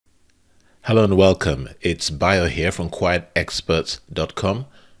Hello and welcome. It's Bio here from quietexperts.com.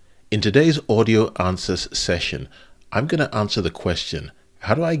 In today's audio answers session, I'm going to answer the question,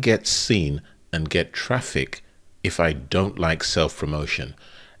 how do I get seen and get traffic if I don't like self-promotion?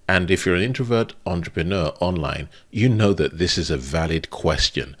 And if you're an introvert entrepreneur online, you know that this is a valid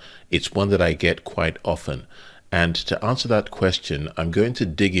question. It's one that I get quite often. And to answer that question, I'm going to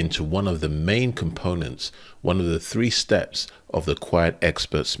dig into one of the main components, one of the 3 steps of the Quiet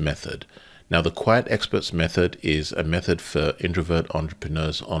Experts method. Now, the Quiet Experts method is a method for introvert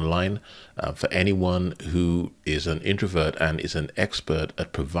entrepreneurs online, for anyone who is an introvert and is an expert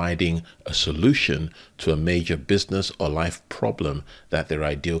at providing a solution to a major business or life problem that their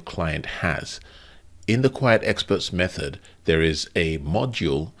ideal client has. In the Quiet Experts method, there is a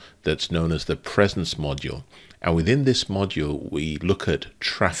module that's known as the presence module. And within this module, we look at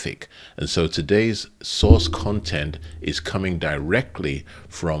traffic. And so today's source content is coming directly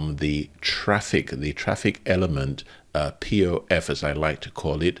from the traffic element, POF as I like to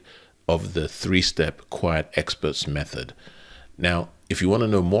call it, of the 3-step Quiet Experts method. Now, if you want to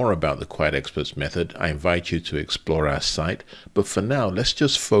know more about the Quiet Experts method, I invite you to explore our site. But for now, let's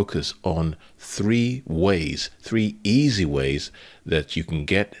just focus on 3 easy ways that you can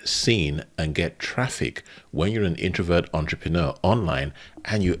get seen and get traffic when you're an introvert entrepreneur online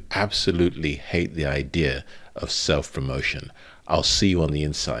and you absolutely hate the idea of self-promotion. I'll see you on the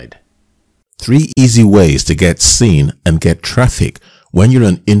inside. 3 easy ways to get seen and get traffic when you're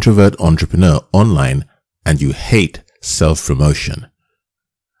an introvert entrepreneur online and you hate self-promotion.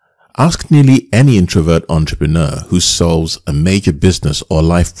 Ask nearly any introvert entrepreneur who solves a major business or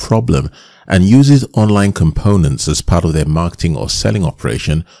life problem and uses online components as part of their marketing or selling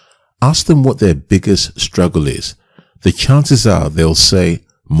operation. Ask them what their biggest struggle is. The chances are they'll say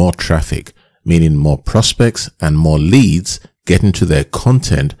more traffic, meaning more prospects and more leads get into their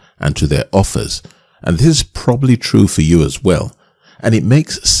content and to their offers. And this is probably true for you as well. And it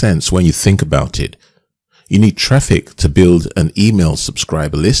makes sense when you think about it. You need traffic to build an email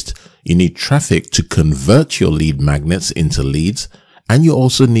subscriber list. You need traffic to convert your lead magnets into leads. And you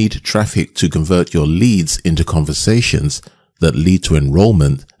also need traffic to convert your leads into conversations that lead to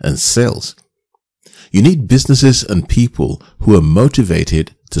enrollment and sales. You need businesses and people who are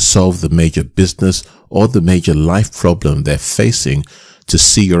motivated to solve the major business or the major life problem they're facing to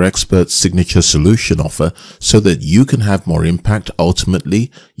see your expert signature solution offer so that you can have more impact.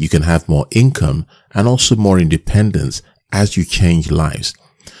 Ultimately, you can have more income and also more independence as you change lives.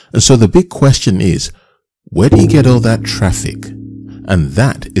 And so the big question is, where do you get all that traffic? And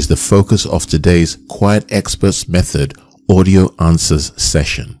that is the focus of today's Quiet Experts method audio answers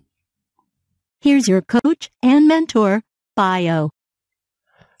session. Here's your coach and mentor, Bio.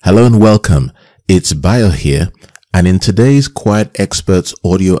 Hello and welcome. It's Bio here. And in today's Quiet Experts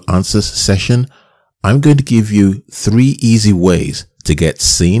audio answers session, I'm going to give you 3 easy ways to get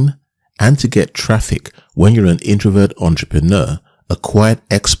seen and to get traffic when you're an introvert entrepreneur, a quiet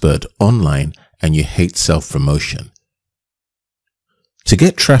expert online, and you hate self-promotion. To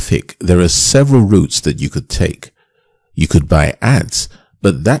get traffic, there are several routes that you could take. You could buy ads,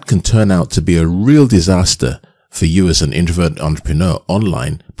 but that can turn out to be a real disaster for you as an introvert entrepreneur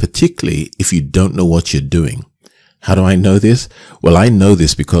online, particularly if you don't know what you're doing. How do I know this? Well, I know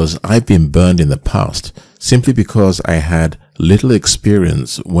this because I've been burned in the past, simply because I had little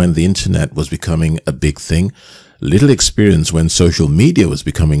experience when the internet was becoming a big thing, little experience when social media was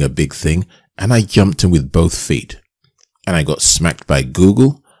becoming a big thing, and I jumped in with both feet. And I got smacked by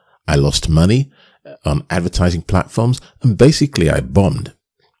Google, I lost money on advertising platforms, and basically I bombed.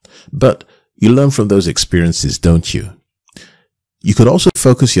 But you learn from those experiences, don't you? You could also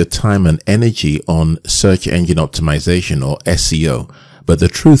focus your time and energy on search engine optimization or SEO. But the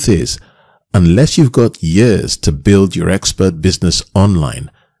truth is, unless you've got years to build your expert business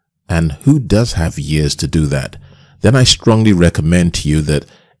online, and who does have years to do that, then I strongly recommend to you that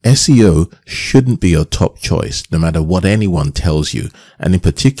SEO shouldn't be your top choice, no matter what anyone tells you, and in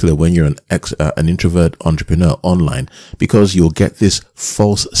particular when you're an introvert entrepreneur online, because you'll get this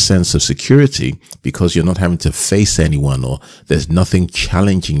false sense of security because you're not having to face anyone or there's nothing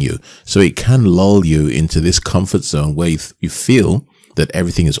challenging you. So it can lull you into this comfort zone where you feel that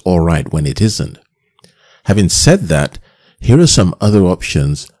everything is all right when it isn't. Having said that, here are some other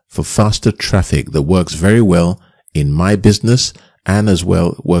options for faster traffic that works very well in my business and as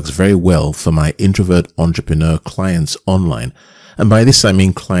well works very well for my introvert entrepreneur clients online. And by this I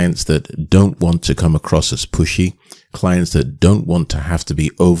mean clients that don't want to come across as pushy, clients that don't want to have to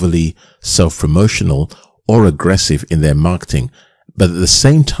be overly self-promotional or aggressive in their marketing, but at the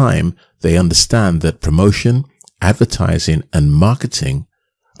same time they understand that promotion, advertising and marketing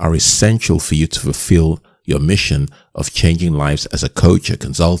are essential for you to fulfill your mission of changing lives as a coach, a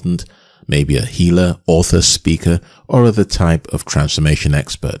consultant, maybe a healer, author, speaker, or other type of transformation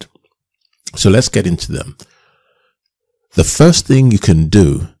expert. So let's get into them. The first thing you can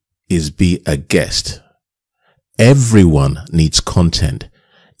do is be a guest. Everyone needs content.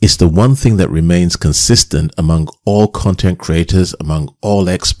 It's the one thing that remains consistent among all content creators, among all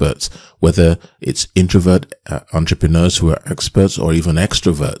experts, whether it's introvert entrepreneurs who are experts or even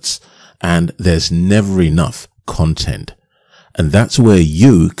extroverts. And there's never enough content. And that's where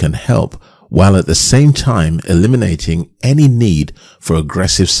you can help, while at the same time eliminating any need for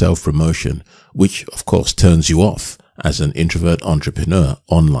aggressive self-promotion, which of course turns you off as an introvert entrepreneur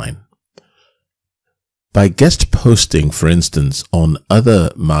online. By guest posting, for instance, on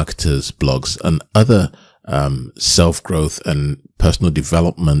other marketers' blogs and other self-growth and personal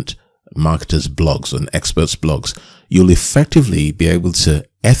development marketers' blogs and experts' blogs, you'll effectively be able to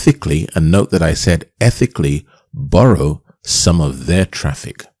ethically, and note that I said ethically, borrow some of their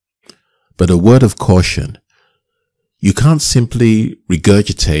traffic. But a word of caution, you can't simply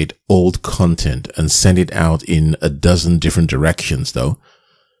regurgitate old content and send it out in a dozen different directions though.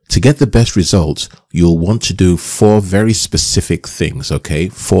 To get the best results, you'll want to do 4 very specific things, okay?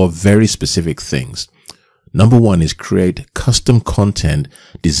 4 very specific things. Number 1 is create custom content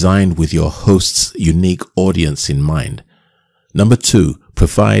designed with your host's unique audience in mind. Number 2,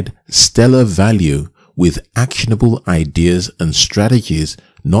 provide stellar value with actionable ideas and strategies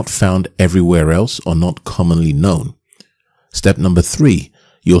not found everywhere else or not commonly known. Step number 3,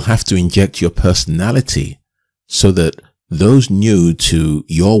 you'll have to inject your personality so that those new to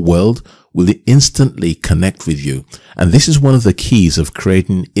your world will instantly connect with you. And this is one of the keys of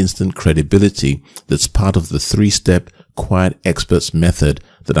creating instant credibility that's part of the 3-step Quiet Experts method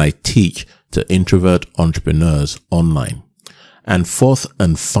that I teach to introvert entrepreneurs online. And 4th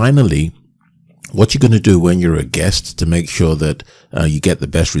and finally, what you're going to do when you're a guest to make sure that you get the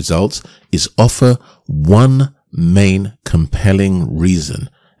best results is offer one main compelling reason.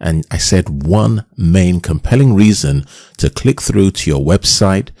 And I said one main compelling reason to click through to your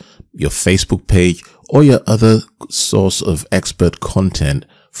website, your Facebook page, or your other source of expert content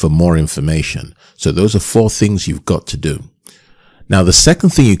for more information. So those are 4 things you've got to do. Now, the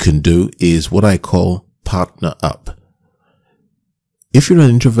second thing you can do is what I call partner up. If you're an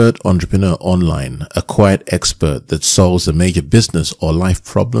introvert entrepreneur online, a quiet expert that solves a major business or life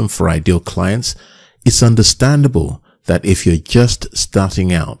problem for ideal clients, it's understandable that if you're just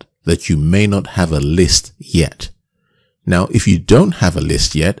starting out, that you may not have a list yet. Now, if you don't have a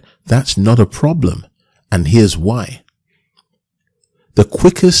list yet, that's not a problem. And here's why. The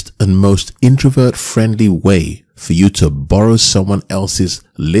quickest and most introvert-friendly way for you to borrow someone else's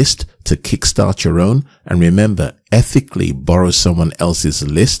list to kickstart your own, and remember, ethically borrow someone else's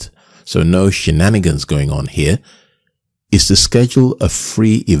list, so no shenanigans going on here, is to schedule a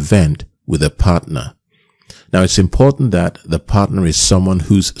free event with a partner. Now, it's important that the partner is someone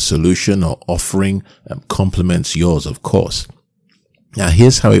whose solution or offering complements yours, of course. Now,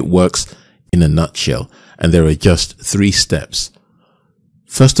 here's how it works in a nutshell, and there are just 3 steps.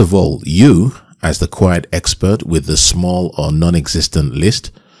 First of all, you, as the quiet expert with the small or non-existent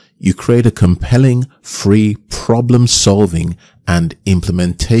list, you create a compelling, free, problem-solving and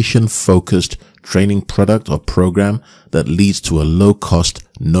implementation-focused training product or program that leads to a low-cost,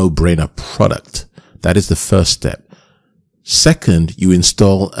 no-brainer product. That is the first step. Second, you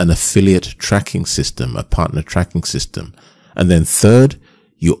install an affiliate tracking system, a partner tracking system. And then third,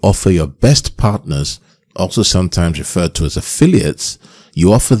 you offer your best partners, also sometimes referred to as affiliates,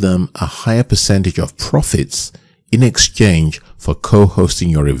 you offer them a higher percentage of profits in exchange for co-hosting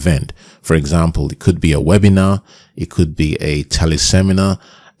your event. For example, it could be a webinar, it could be a teleseminar,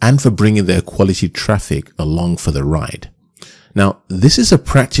 and for bringing their quality traffic along for the ride. Now, this is a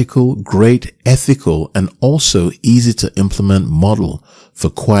practical, great, ethical, and also easy to implement model for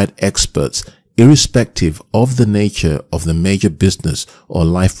quiet experts, irrespective of the nature of the major business or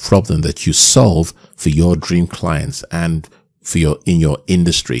life problem that you solve for your dream clients and in your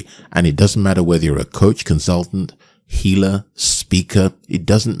industry. And it doesn't matter whether you're a coach, consultant, healer, speaker, it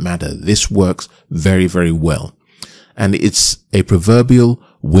doesn't matter. This works very, very well. And it's a proverbial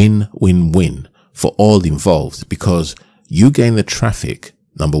win-win-win for all involved, because you gain the traffic,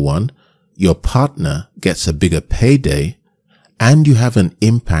 number 1, your partner gets a bigger payday, and you have an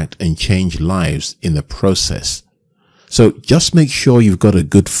impact and change lives in the process. So just make sure you've got a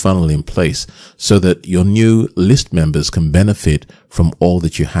good funnel in place so that your new list members can benefit from all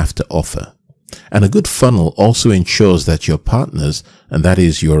that you have to offer. And a good funnel also ensures that your partners, and that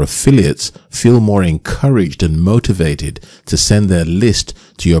is your affiliates, feel more encouraged and motivated to send their list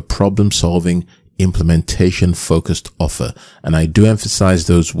to your problem-solving, implementation-focused offer. And I do emphasize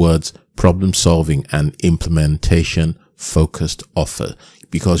those words, problem-solving and implementation-focused offer,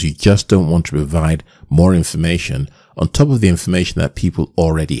 because you just don't want to provide more information on top of the information that people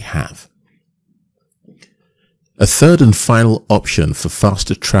already have. A third and final option for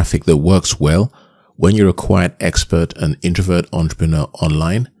faster traffic that works well when you're a quiet expert and introvert entrepreneur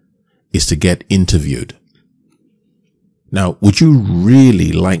online is to get interviewed. Now, would you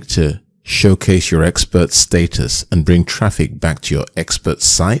really like to showcase your expert status and bring traffic back to your expert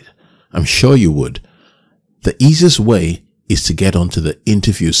site? I'm sure you would. The easiest way is to get onto the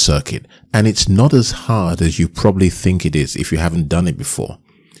interview circuit, and it's not as hard as you probably think it is if you haven't done it before.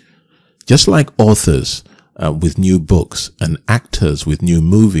 Just like authors with new books and actors with new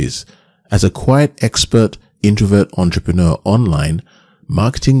movies, as a quiet expert introvert entrepreneur online,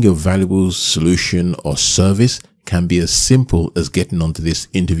 marketing your valuable solution or service can be as simple as getting onto this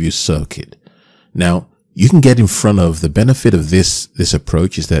interview circuit. Now, you can get in front of, the benefit of this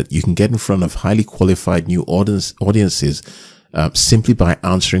approach is that you can get in front of highly qualified new audiences simply by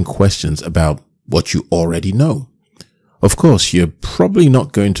answering questions about what you already know. Of course, you're probably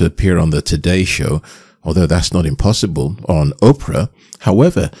not going to appear on the Today Show, although that's not impossible, or on Oprah.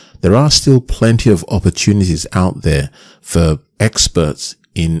 However, there are still plenty of opportunities out there for experts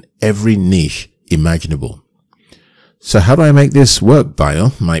in every niche imaginable. So how do I make this work,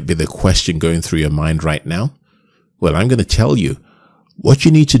 Bio? Might be the question going through your mind right now. Well, I'm going to tell you. What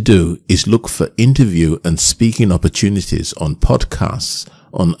you need to do is look for interview and speaking opportunities on podcasts,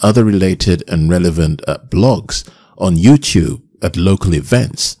 on other related and relevant blogs, on YouTube, at local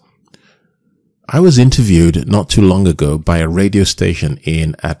events. I was interviewed not too long ago by a radio station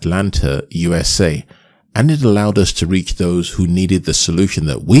in Atlanta, USA, and it allowed us to reach those who needed the solution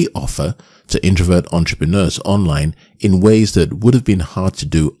that we offer to introvert entrepreneurs online in ways that would have been hard to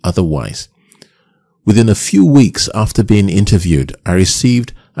do otherwise. Within a few weeks after being interviewed, I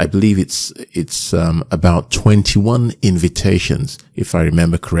received, I believe it's about 21 invitations, if I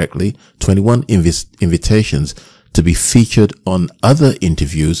remember correctly, 21 invitations to be featured on other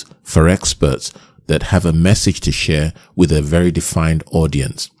interviews for experts that have a message to share with a very defined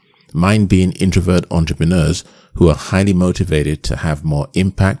audience. Mine being introvert entrepreneurs who are highly motivated to have more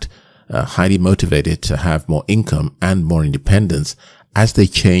impact, highly motivated to have more income and more independence as they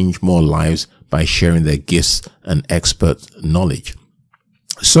change more lives by sharing their gifts and expert knowledge.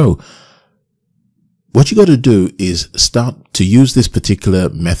 So, what you got to do is start to use this particular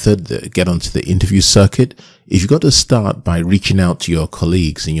method, get onto the interview circuit, is you got to start by reaching out to your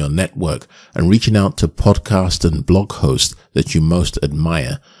colleagues in your network and reaching out to podcast and blog hosts that you most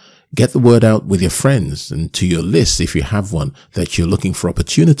admire. Get the word out with your friends and to your list, if you have one, that you're looking for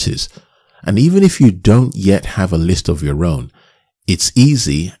opportunities. And even if you don't yet have a list of your own, it's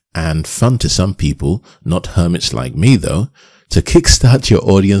easy and fun to some people, not hermits like me though, to kickstart your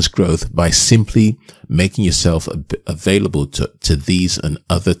audience growth by simply making yourself available to these and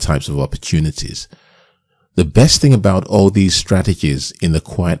other types of opportunities. The best thing about all these strategies in the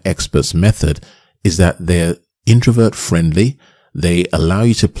Quiet Experts method is that they're introvert friendly, they allow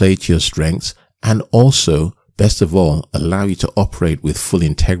you to play to your strengths, and also, best of all, allow you to operate with full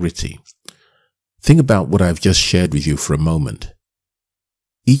integrity. Think about what I've just shared with you for a moment.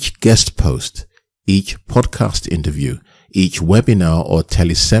 Each guest post, each podcast interview, each webinar or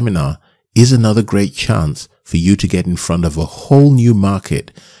teleseminar is another great chance for you to get in front of a whole new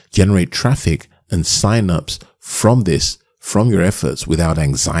market, generate traffic and sign-ups from your efforts without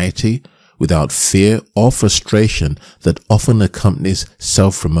anxiety, without fear or frustration that often accompanies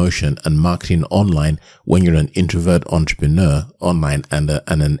self-promotion and marketing online when you're an introvert entrepreneur online and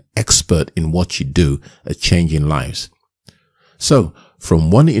an expert in what you do at changing lives. So,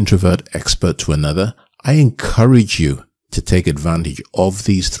 from one introvert expert to another, I encourage you to take advantage of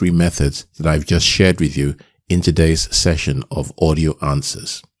these three methods that I've just shared with you in today's session of audio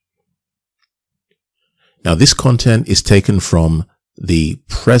answers. Now, this content is taken from the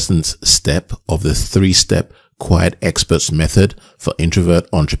presence step of the three-step Quiet Experts method for introvert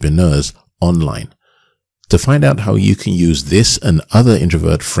entrepreneurs online. To find out how you can use this and other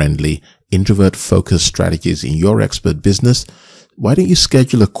introvert-friendly, introvert-focused strategies in your expert business, why don't you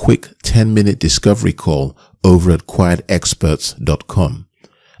schedule a quick 10-minute discovery call over at quietexperts.com.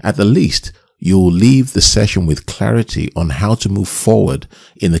 At the least, you'll leave the session with clarity on how to move forward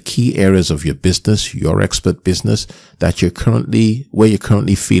in the key areas of your business, your expert business, where you're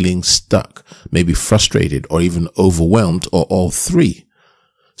currently feeling stuck, maybe frustrated or even overwhelmed, or all three.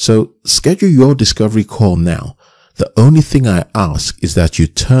 So schedule your discovery call now. The only thing I ask is that you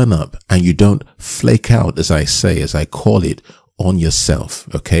turn up and you don't flake out, as I say, as I call it, on yourself,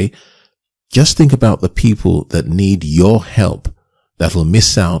 okay? Just think about the people that need your help that will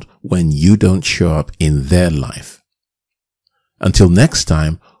miss out when you don't show up in their life. Until next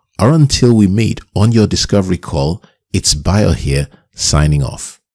time, or until we meet on your discovery call, it's Bio here, signing off.